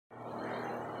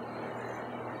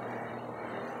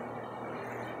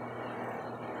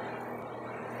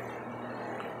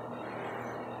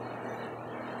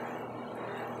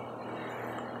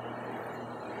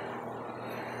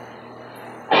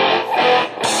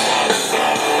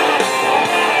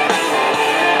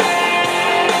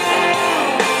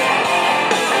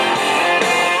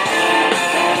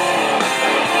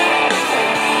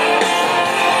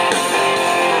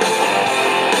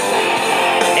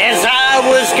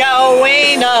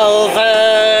going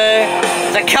over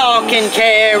the Cork and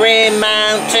Kerry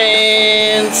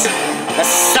mountains. I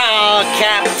saw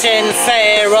Captain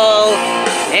Farrell,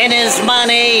 and his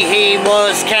money he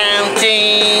was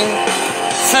counting.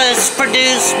 First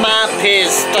produced my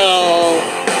pistol,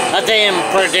 I then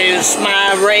produced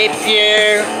my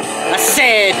rapier. I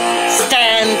said,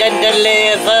 stand and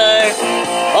deliver,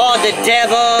 or the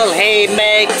devil he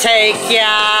may take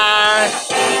ya.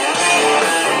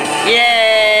 Yeah.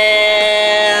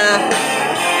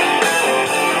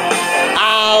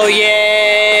 Oh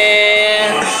yeah.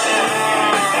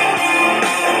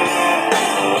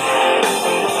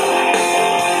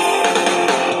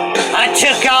 I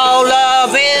took all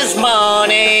of his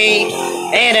money,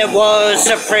 and it was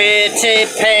a pretty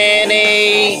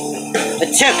penny. I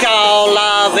took all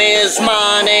of his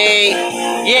money,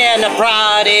 yeah, and I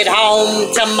brought it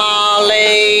home to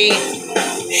Molly.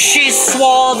 She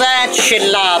swore that she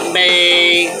loved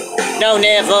me, no,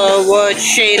 never would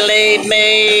she leave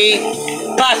me.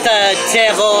 But the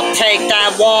devil take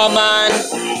that woman,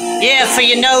 yeah, for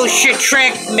you know she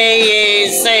tricked me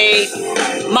easy.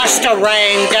 Musta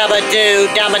rang dabba-doo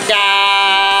dabba-da.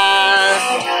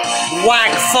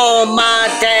 Whack for my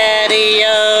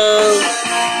daddy-o,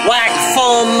 whack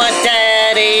for my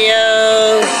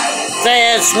daddy-o.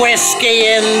 There's whiskey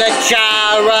in the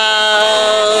jar-o.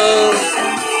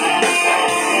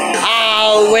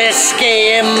 Oh,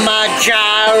 whiskey in my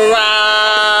jar-o.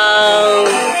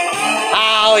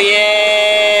 Oh, yeah.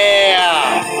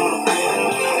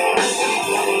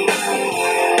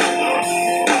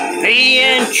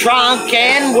 Being drunk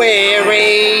and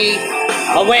weary,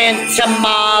 I went to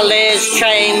Molly's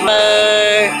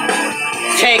chamber,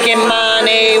 taking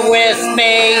money with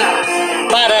me,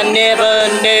 but I never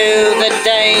knew the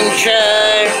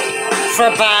danger. For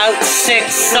about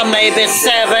 6 or maybe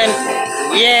 7,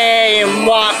 yeah, and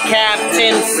walked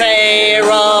Captain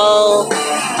Farrell.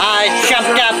 I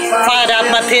jumped up, fired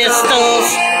up my pistols,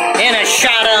 and I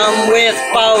shot him with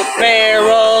both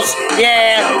barrels.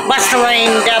 Yeah, musta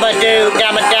ring dabba-doo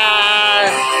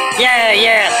dabba-da. Yeah,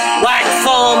 yeah, whack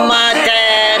for my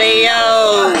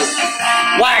daddy-o,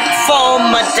 whack for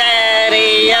my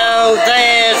daddy-o.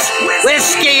 There's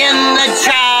whiskey in the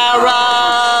jar-o.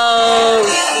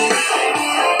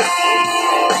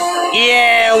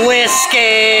 Yeah,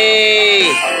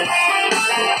 whiskey.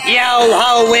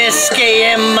 Yo-ho, whiskey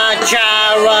in my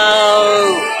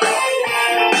jar-o.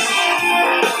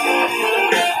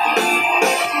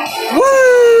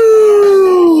 Woo!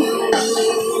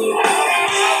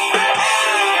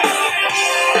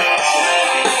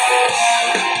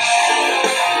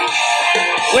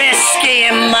 Whiskey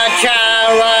in my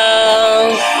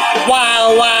jar-o.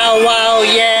 Wow, wow, wow,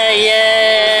 yeah,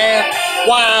 yeah.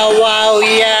 Wow, wow,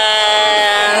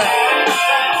 yeah.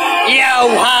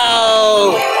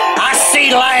 Yo-ho, I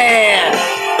see land.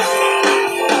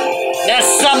 There's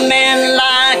some men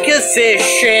like a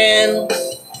fishing,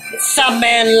 some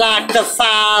men like the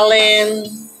filing,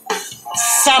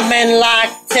 some men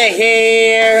like to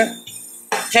hear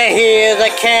the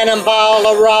cannonball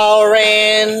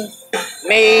a-roaring.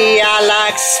 Me, I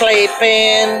like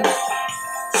sleeping,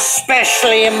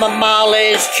 especially in my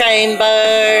Molly's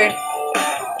chamber.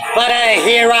 But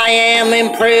here I am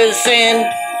in prison.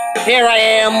 Here I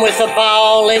am with a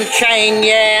ball and chain,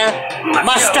 yeah.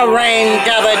 Musta ring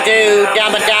dabba-doo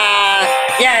dabba-da.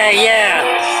 Yeah,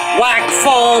 yeah. Whack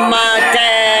for my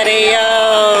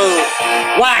daddy-o,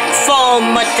 whack for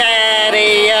my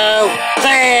daddy-o.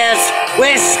 There's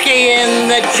whiskey in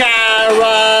the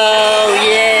jar-o,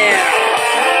 yeah.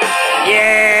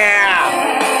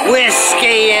 Yeah,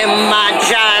 whiskey in my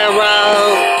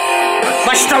jar-o.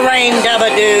 Musta ring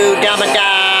dabba-doo dabba-da.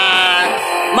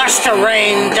 Musta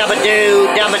ring dabba-doo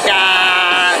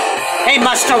dabba-da. Hey,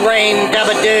 musta ring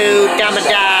dabba-doo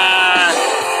dabba-da.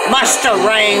 Musta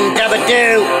ring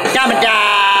dabba-doo dabba-da.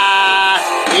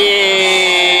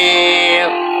 Yeah,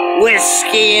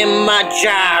 whiskey in my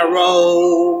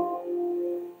jar-o.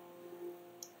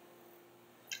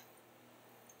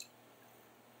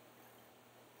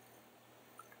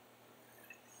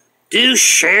 Do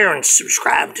share and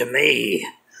subscribe to me,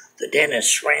 the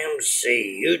Dennis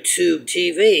Ramsey YouTube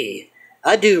TV.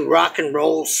 I do rock and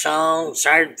roll songs,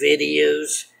 art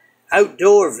videos,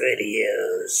 outdoor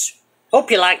videos.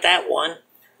 Hope you like that one.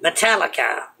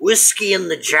 Metallica, Whiskey in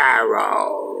the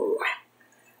Jar-o.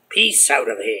 Peace out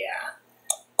of here.